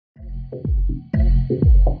My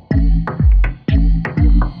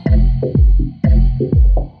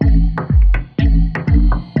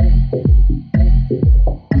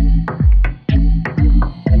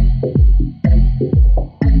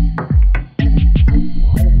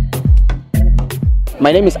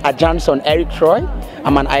name is Ajanson Eric Troy.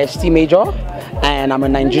 I'm an IST major and I'm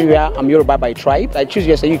in Nigeria. I'm Yoruba by tribe. I choose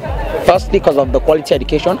USIU firstly because of the quality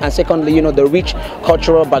education, and secondly, the rich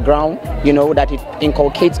cultural background, that it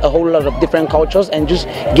inculcates a whole lot of different cultures and just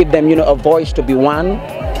give them, a voice to be one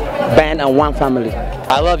band and one family.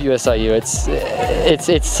 I love USIU.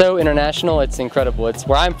 It's so international. It's incredible. It's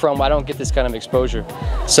where I'm from. I don't get this kind of exposure.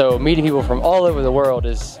 So meeting people from all over the world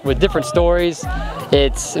with different stories,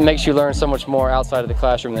 it makes you learn so much more outside of the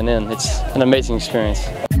classroom than in. It's an amazing experience.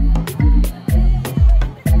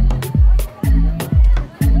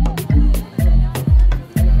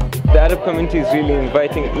 The Arab community is really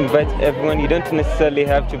invites everyone. You don't necessarily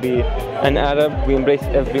have to be an Arab. We embrace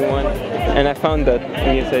everyone, and I found that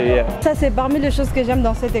in USIU. Ça, c'est parmi les choses que j'aime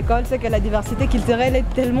dans cette école, c'est que la diversité culturelle est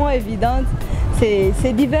tellement évidente.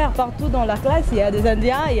 C'est divers partout dans la classe. Il y a des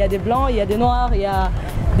Indiens, il y a des Blancs, il y a des Noirs, il y a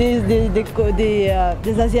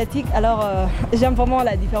des Asiatiques. Alors j'aime vraiment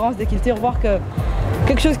la différence des cultures, voir que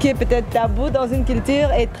quelque chose qui est peut-être tabou dans une culture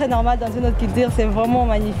est très normal dans une autre culture, c'est vraiment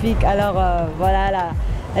magnifique. Alors voilà,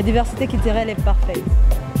 la diversité culturelle est parfaite.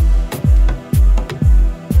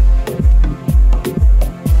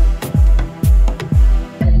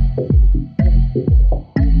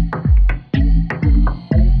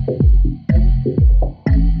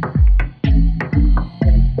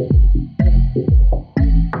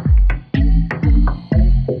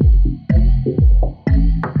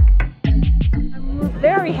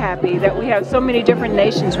 Very happy that we have so many different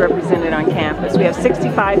nations represented on campus. We have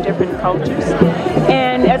 65 different cultures,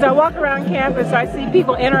 and as I walk around campus I see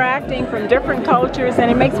people interacting from different cultures, and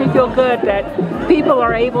it makes me feel good that people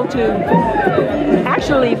are able to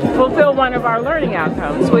actually fulfill one of our learning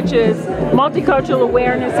outcomes, which is multicultural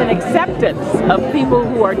awareness and acceptance of people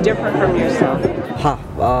who are different from yourself.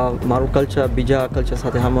 મારું culture બીજા culture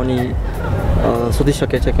સાથે હાર્મોની શોધી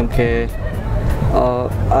શકે છે, કેમ કે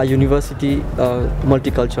આ university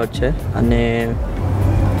મલ્ટીકલ્ચર છે અને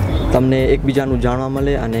તમને એકબીજાનું જાણવા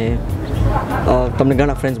મળે અને તમને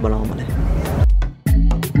ઘણા ફ્રેન્ડ્સ બનાવવા મળે.